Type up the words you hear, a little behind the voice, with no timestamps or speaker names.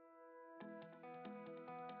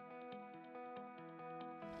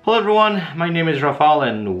Hello everyone, my name is Rafal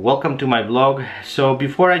and welcome to my vlog. So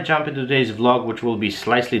before I jump into today's vlog, which will be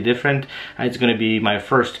slightly different, it's going to be my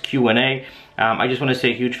first Q&A. I just want to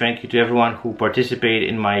say a huge thank you to everyone who participated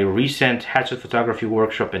in my recent headshot photography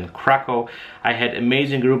workshop in Krakow. I had an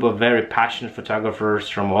amazing group of very passionate photographers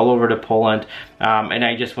from all over Poland, and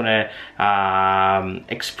I just want to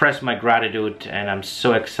express my gratitude, and I'm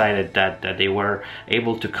so excited that they were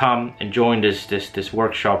able to come and join this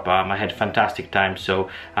workshop. I had a fantastic time.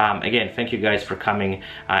 So again, thank you guys for coming.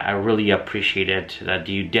 I really appreciate it that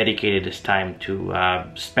you dedicated this time to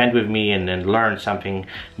spend with me and learn something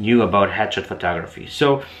new about headshot photography.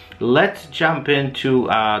 So let's jump into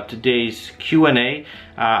today's Q&A.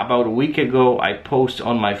 About a week ago, I posted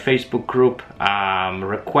on my Facebook group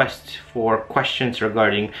requests for questions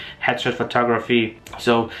regarding headshot photography.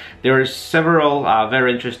 So there are several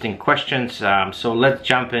very interesting questions. So let's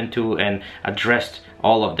jump into and address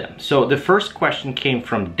all of them. So the first question came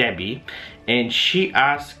from Debbie, and she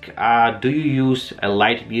asked, do you use a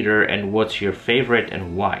light meter and what's your favorite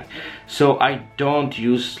and why? So I don't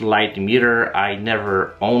use light meter. I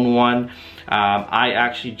never own one. I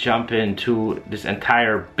actually jumped into this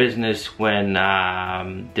entire business when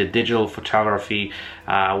the digital photography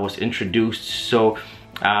was introduced. So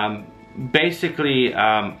basically,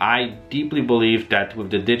 I deeply believe that with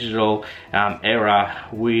the digital era,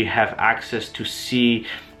 we have access to see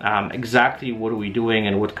exactly what are we doing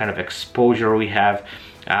and what kind of exposure we have.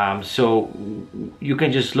 So you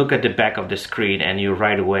can just look at the back of the screen and you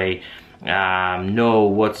right away know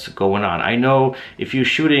what's going on. I know if you're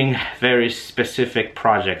shooting very specific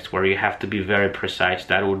projects where you have to be very precise,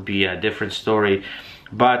 that would be a different story.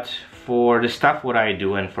 But for the stuff what I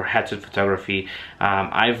do and for headshot photography,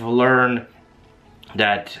 I've learned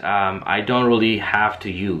that I don't really have to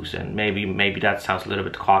use, and maybe that sounds a little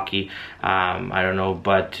bit cocky, I don't know,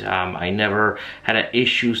 but I never had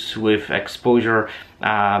issues with exposure.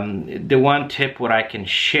 The one tip what I can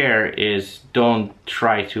share is don't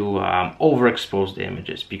try to overexpose the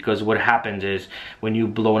images, because what happens is when you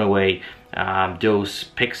blown away those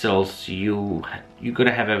pixels, you're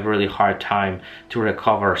gonna have a really hard time to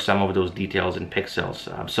recover some of those details in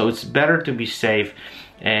pixels. So it's better to be safe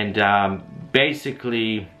and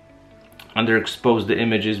basically underexpose the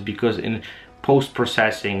images, because in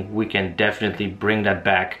post-processing we can definitely bring that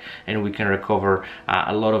back and we can recover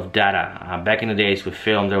a lot of data. Back in the days with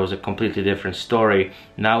film, there was a completely different story.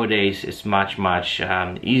 Nowadays it's much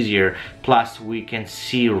easier, plus we can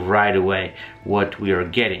see right away what we are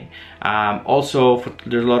getting. Also,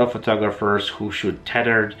 there's a lot of photographers who shoot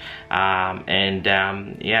tethered, and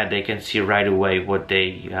yeah, they can see right away what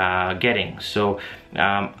they getting. So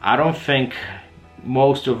I don't think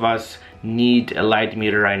most of us need a light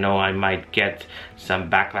meter. I know I might get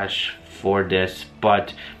some backlash for this,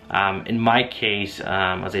 but in my case,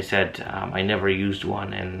 as I said, I never used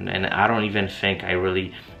one, and I don't even think I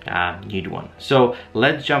really need one. So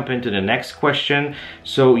let's jump into the next question.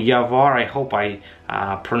 So Yavar, I hope I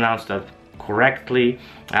pronounced that correctly,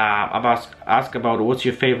 ask about what's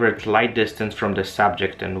your favorite light distance from the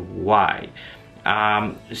subject and why.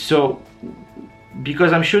 So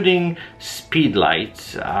because I'm shooting speed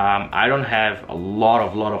lights, I don't have a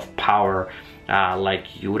lot of power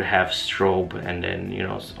like you would have strobe and then, you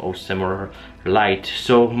know, or similar light.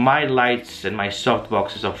 So my lights and my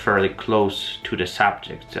softboxes are fairly close to the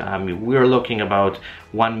subject. We're looking about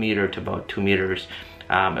 1 meter to about 2 meters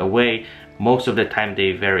away. Most of the time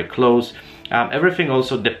they're very close. Everything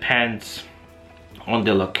also depends on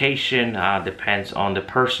the location, depends on the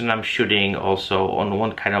person I'm shooting, also on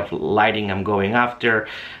what kind of lighting I'm going after.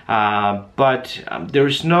 But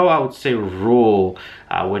there's no, I would say, rule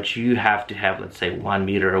which you have to have, let's say, 1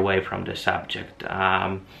 meter away from the subject.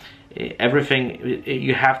 Everything,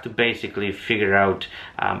 you have to basically figure out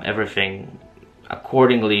everything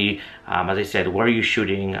accordingly. As I said, where are you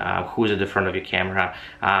shooting, who's at the front of your camera.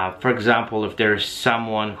 For example, if there's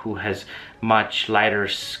someone who has much lighter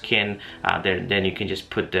skin, then you can just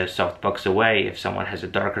put the softbox away. If someone has a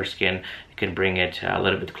darker skin, you can bring it a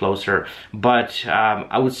little bit closer. But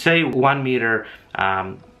I would say 1 meter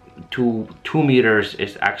to 2 meters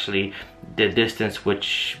is actually the distance,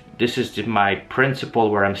 which this is my principle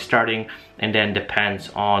where I'm starting, and then depends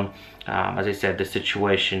on, as I said, the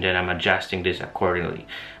situation, then I'm adjusting this accordingly.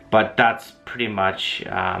 But that's pretty much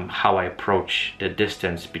how I approach the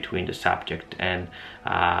distance between the subject and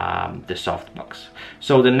the softbox.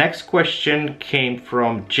 So the next question came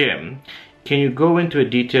from Jim. Can you go into a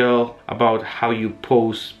detail about how you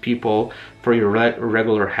pose people for your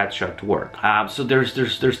regular headshot work? So there's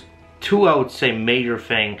two, I would say, major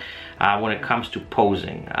thing when it comes to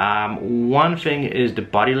posing. One thing is the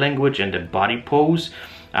body language and the body pose.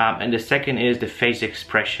 and the second is the face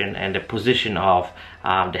expression and the position of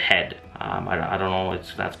the head. I don't know,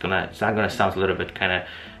 it's not gonna sound a little bit kind of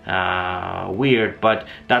weird, but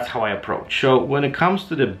that's how I approach. So when it comes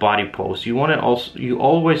to the body pose, you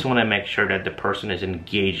always want to make sure that the person is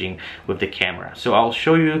engaging with the camera. So I'll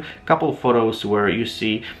show you a couple of photos where you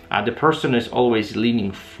see the person is always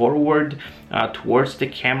leaning forward towards the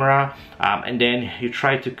camera, and then you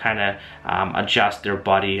try to kind of adjust their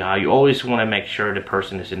body. You always want to make sure the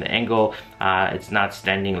person is in the angle, it's not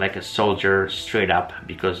standing like a soldier straight up,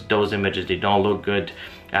 because those images, they don't look good.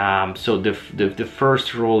 So the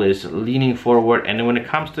first rule is leaning forward, and then when it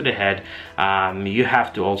comes to the head, you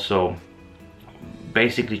have to also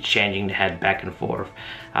basically changing the head back and forth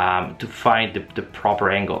to find the proper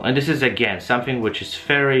angle. And this is again something which is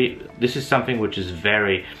very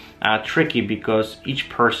tricky, because each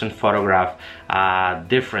person photograph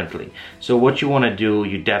differently. So what you want to do,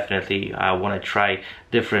 you definitely want to try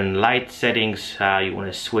different light settings. You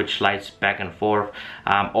want to switch lights back and forth.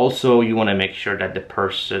 Also, you want to make sure that the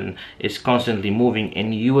person is constantly moving,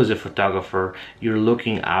 and you as a photographer, you're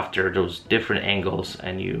looking after those different angles,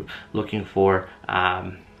 and you looking for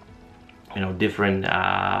different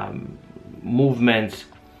movements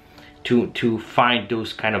to find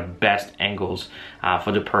those kind of best angles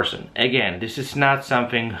for the person. Again, this is not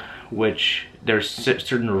something which there's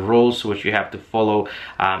certain rules which you have to follow.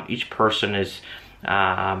 Each person is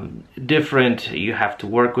different. You have to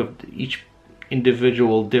work with each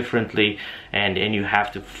individual differently, and you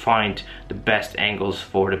have to find the best angles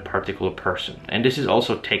for the particular person. And this is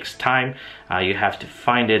also takes time. You have to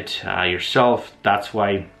find it yourself. That's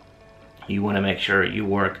why you want to make sure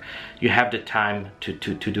you have the time to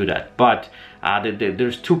do that. But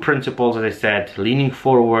there's two principles, as I said. Leaning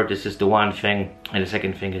forward, this is the one thing, and the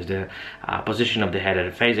second thing is the position of the head and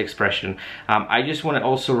the face expression. I just want to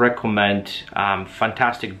also recommend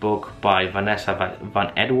fantastic book by Vanessa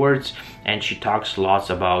Van Edwards, and she talks lots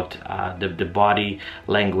about the body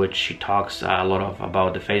language. She talks a lot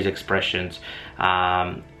about the face expressions,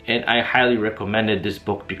 and I highly recommended this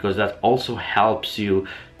book, because that also helps you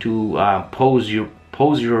to pose your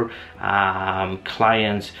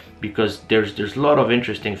clients, because there's a lot of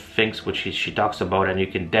interesting things which she talks about, and you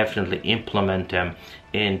can definitely implement them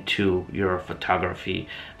into your photography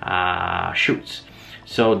shoots.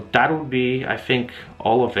 So that would be, I think,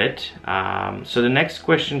 all of it. So the next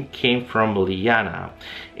question came from Liana.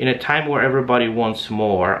 In a time where everybody wants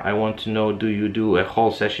more, I want to know, do you do a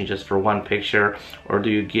whole session just for one picture, or do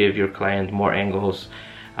you give your client more angles?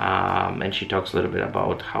 And she talks a little bit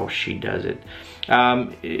about how she does it.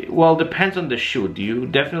 Well, depends on the shoot. You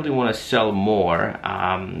definitely want to sell more.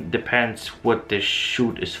 Depends what the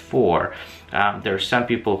shoot is for. There are some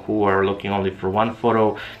people who are looking only for one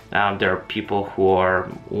photo. There are people who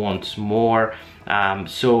wants more.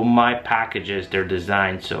 So my packages, they're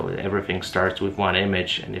designed so everything starts with one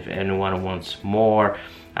image, and if anyone wants more,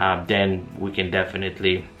 then we can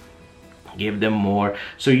definitely give them more.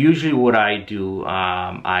 So usually what I do,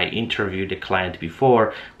 I interview the client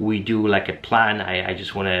before we do like a plan. I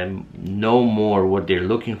just want to know more what they're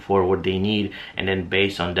looking for, what they need, and then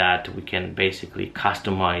based on that we can basically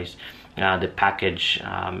customize the package,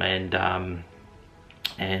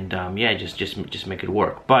 yeah, just make it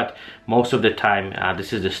work. But most of the time,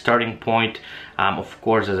 this is the starting point. Of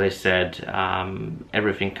course, as I said,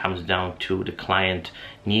 everything comes down to the client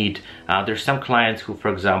need. There's some clients who, for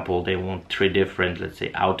example, they want 3 different, let's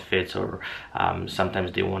say, outfits, or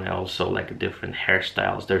sometimes they want also like different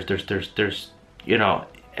hairstyles. There's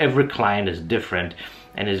every client is different,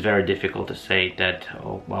 and it's very difficult to say that,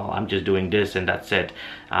 oh well, I'm just doing this and that's it.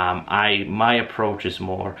 My approach is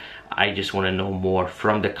more, I just want to know more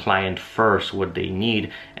from the client first, what they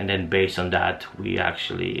need, and then based on that we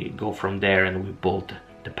actually go from there and we build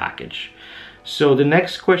the package. So the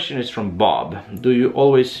next question is from Bob. Do you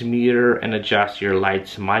always meter and adjust your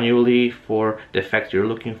lights manually for the effect you're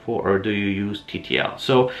looking for, or do you use TTL?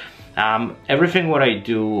 So everything what I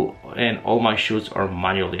do in all my shoots are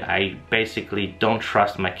manually. I basically don't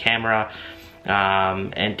trust my camera,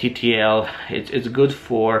 and TTL, it's good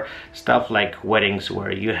for stuff like weddings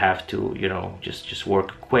where you have to just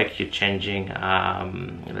work quick. You're changing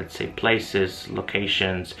let's say places,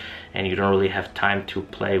 locations, and you don't really have time to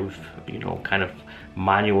play with kind of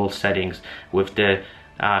manual settings. With the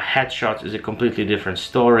headshots is a completely different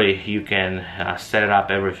story. You can set it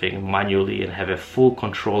up everything manually and have a full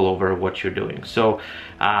control over what you're doing. So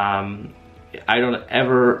I don't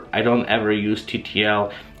ever use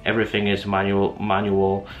TTL. Everything is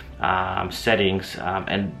manual settings,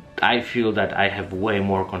 and I feel that I have way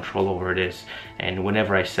more control over this, and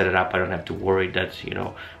whenever I set it up, I don't have to worry that, you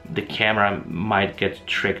know, the camera might get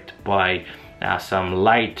tricked by some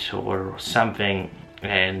light or something,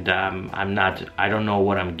 and I don't know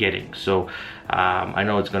what I'm getting. So I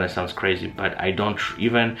know it's gonna sound crazy, but I don't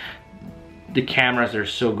even the cameras are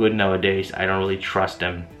so good nowadays, I don't really trust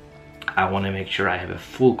them. I want to make sure I have a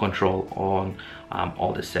full control on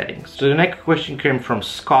all the settings. So the next question came from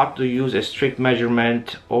Scott. Do you use a strict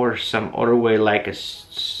measurement or some other way like a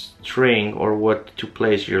string, or what to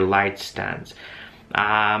place your light stands?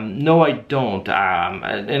 No, I don't.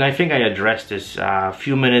 And I think I addressed this a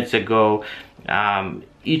few minutes ago.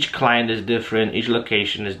 Each client is different, each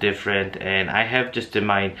location is different, and I have just in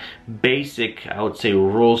my basic, I would say,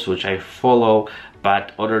 rules which I follow.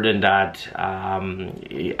 But other than that,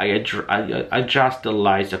 I adjust the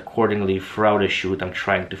lights accordingly throughout the shoot. I'm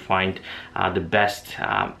trying to find the best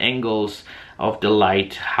angles of the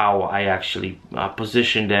light, how I actually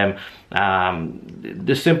position them.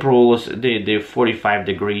 The simple rules, they're 45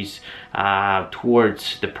 degrees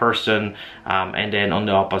towards the person, and then on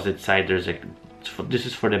the opposite side there's a, this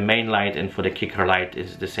is for the main light, and for the kicker light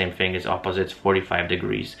is the same thing, is opposites 45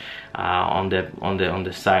 degrees on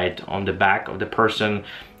the side, on the back of the person,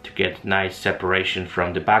 to get nice separation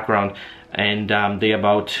from the background. And they're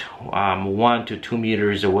about 1 to 2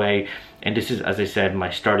 meters away, and this is, as I said, my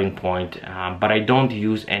starting point. But I don't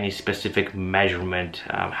use any specific measurement.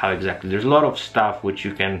 How exactly, there's a lot of stuff which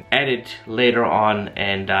you can edit later on,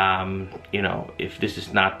 and you know, if this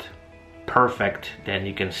is not perfect, then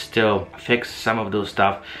you can still fix some of those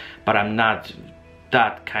stuff. But I'm not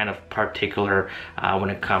that kind of particular when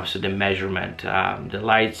it comes to the measurement. The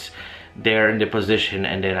lights, they're in the position,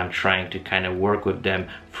 and then I'm trying to kind of work with them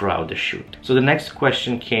throughout the shoot. So the next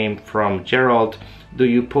question came from Gerald. Do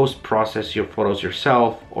you post-process your photos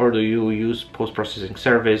yourself, or do you use post-processing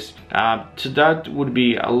service? So that would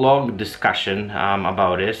be a long discussion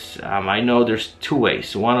about this. I know there's two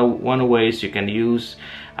ways. One way is you can use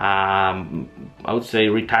I would say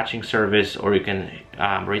retouching service, or you can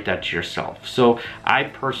retouch yourself. So I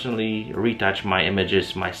personally retouch my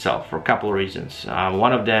images myself for a couple of reasons.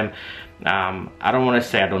 One of them, I don't want to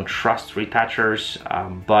say I don't trust retouchers,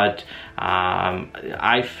 but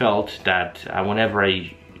I felt that whenever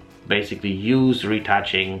I basically use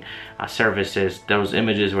retouching services, those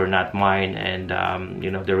images were not mine, and you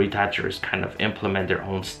know, the retouchers kind of implement their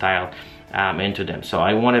own style into them. So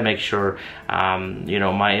I want to make sure you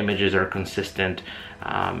know, my images are consistent,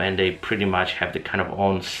 and they pretty much have the kind of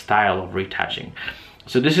own style of retouching.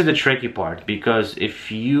 So this is the tricky part, because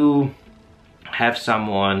if you have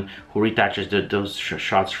someone who retouches those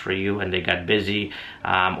shots for you, and they got busy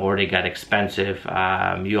or they got expensive,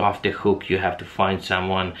 you off the hook. You have to find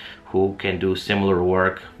someone who can do similar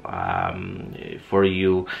work for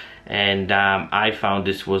you. And I found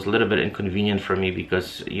this was a little bit inconvenient for me,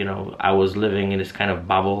 because, you know, I was living in this kind of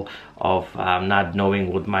bubble of not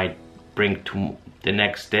knowing what might bring to the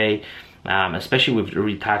next day. Especially with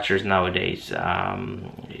retouchers nowadays.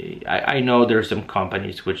 I know there's some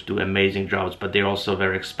companies which do amazing jobs, but they're also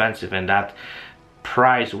very expensive, and that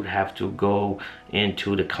price would have to go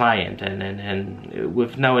into the client. And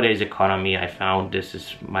with nowadays economy, I found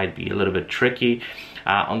this might be a little bit tricky.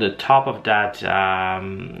 On the top of that,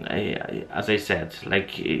 as I said,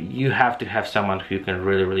 like, you have to have someone who you can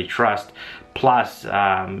really trust. Plus,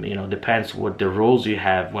 you know, depends what the rules you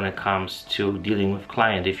have when it comes to dealing with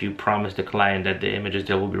client. If you promise the client that the images,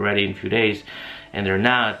 they will be ready in a few days, and they're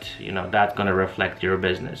not, you know, that's gonna reflect your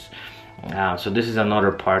business. So this is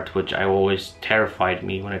another part which I always terrified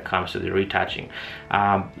me when it comes to the retouching.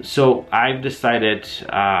 So I've decided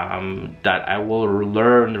that I will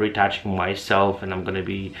learn retouching myself, and I'm going to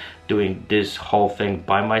be doing this whole thing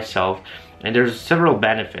by myself. And there's several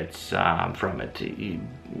benefits from it.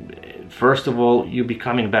 First of all, you're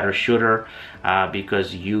becoming a better shooter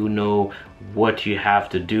because you know what you have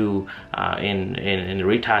to do in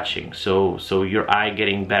retouching. So your eye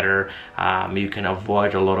getting better. You can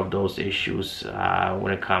avoid a lot of those issues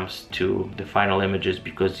when it comes to the final images,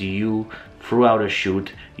 because you, throughout a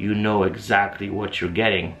shoot, you know exactly what you're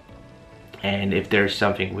getting. And if there's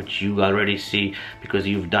something which you already see, because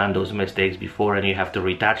you've done those mistakes before and you have to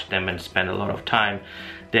retouch them and spend a lot of time,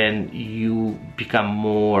 then you become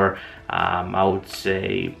more, I would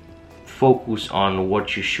say, focus on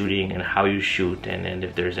what you're shooting and how you shoot, and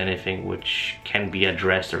if there's anything which can be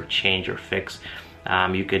addressed or changed or fixed,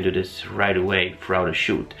 you can do this right away throughout a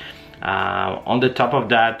shoot. On the top of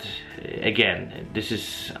that, again, this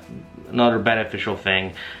is another beneficial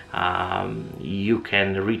thing. You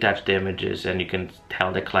can retouch the images and you can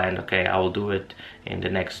tell the client, okay, I will do it in the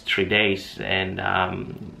next 3 days, and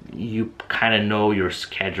you kind of know your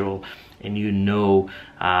schedule, and you know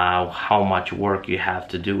how much work you have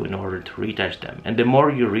to do in order to retouch them. And the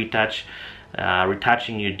more you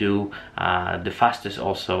retouching you do, the fastest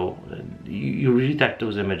also you retouch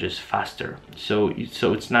those images faster. So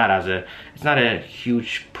it's not a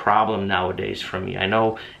huge problem nowadays for me. I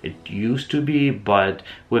know it used to be, but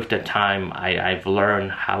with the time I've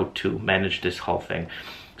learned how to manage this whole thing.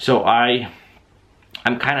 So I'm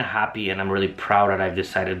kind of happy, and I'm really proud that I've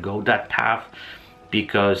decided to go that path,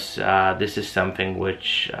 because this is something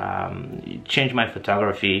which changed my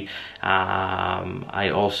photography. I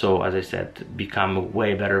also, as I said, become a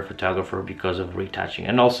way better photographer because of retouching.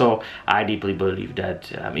 And also, I deeply believe that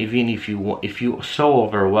even if you're so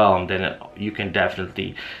overwhelmed, then you can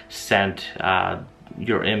definitely send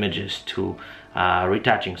your images to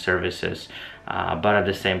retouching services. But at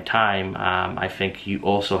the same time, I think you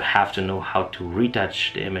also have to know how to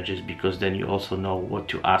retouch the images, because then you also know what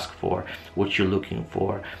to ask for, what you're looking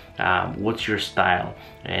for, what's your style,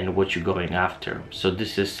 and what you're going after. So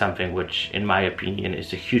this is something which, in my opinion,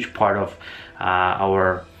 is a huge part of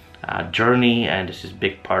our journey, and this is a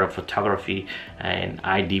big part of photography. And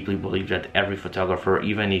I deeply believe that every photographer,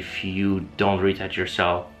 even if you don't retouch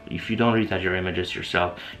yourself, if you don't retouch your images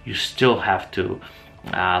yourself, you still have to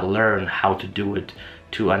learn how to do it,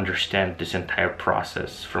 to understand this entire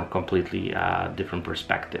process from completely different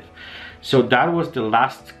perspective. So that was the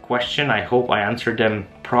last question. I hope I answered them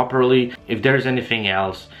properly. If there's anything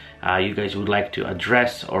else you guys would like to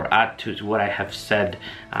address or add to what I have said,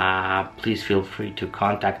 please feel free to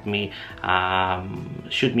contact me.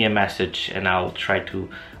 Shoot me a message, and I'll try to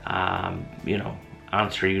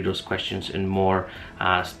answer you those questions in more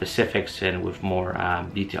specifics and with more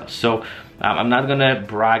details. So I'm not gonna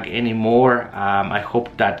brag anymore. I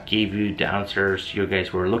hope that gave you the answers you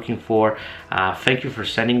guys were looking for. Thank you for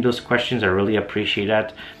sending those questions. I really appreciate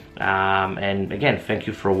that. And again, thank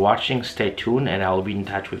you for watching. Stay tuned, and I'll be in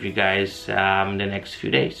touch with you guys in the next few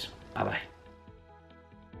days. Bye bye.